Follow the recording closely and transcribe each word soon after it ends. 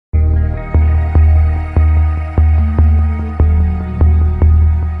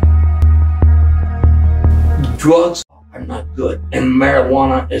drugs are not good, and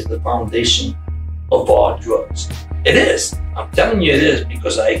marijuana is the foundation of all drugs. It is. I'm telling you it is,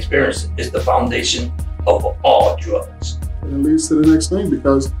 because I experienced it. It's the foundation of all drugs. And it leads to the next thing,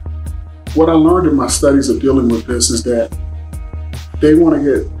 because what I learned in my studies of dealing with this is that they want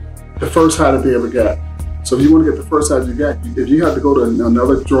to get the first high that they ever got. So if you want to get the first high you got, if you have to go to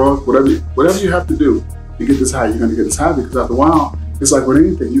another drug, whatever you have to do to get this high, you're going to get this high, because after a while, it's like with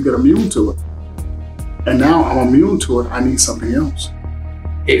anything, you get immune to it. And now I'm immune to it, I need something else.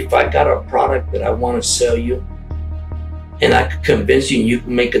 If I got a product that I want to sell you, and I could convince you and you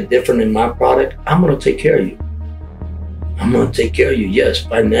can make a difference in my product, I'm going to take care of you. I'm going to take care of you, yes,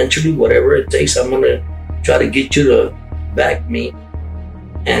 financially, whatever it takes. I'm going to try to get you to back me.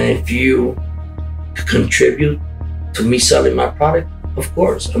 And if you contribute to me selling my product, of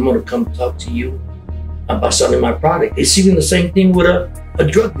course, I'm going to come talk to you about selling my product. It's even the same thing with a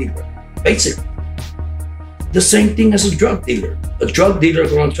drug dealer, basically. The same thing as a drug dealer. A drug dealer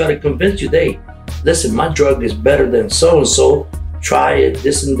is going to try to convince you, hey, listen, my drug is better than so-and-so. Try it,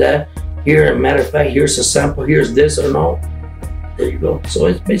 this and that. Here, as a matter of fact, here's a sample, here's this or no. There you go. So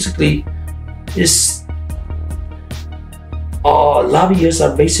it's basically, lobbyists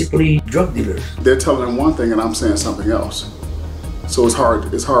are basically drug dealers. They're telling them one thing and I'm saying something else. So it's hard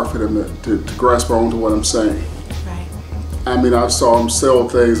for them to grasp on to what I'm saying. Right. I mean, I saw them sell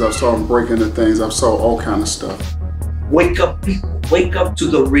things, I saw them break into things, I saw all kind of stuff. Wake up, people. Wake up to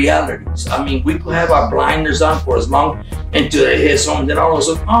the realities. I mean, we could have our blinders on for as long until they hear something. Then all of a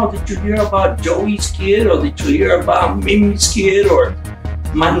sudden, oh, did you hear about Joey's kid? Or did you hear about Mimi's kid? Or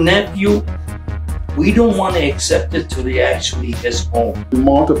my nephew? We don't want to accept it till they actually gets home. You're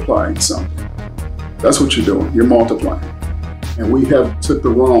multiplying something. That's what you're doing. You're multiplying. And we have took the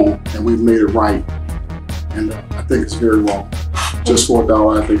wrong and we've made it right. And I think it's very wrong. Just for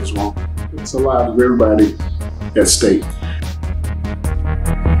 $1, I think it's wrong. It's a lot of everybody at stake.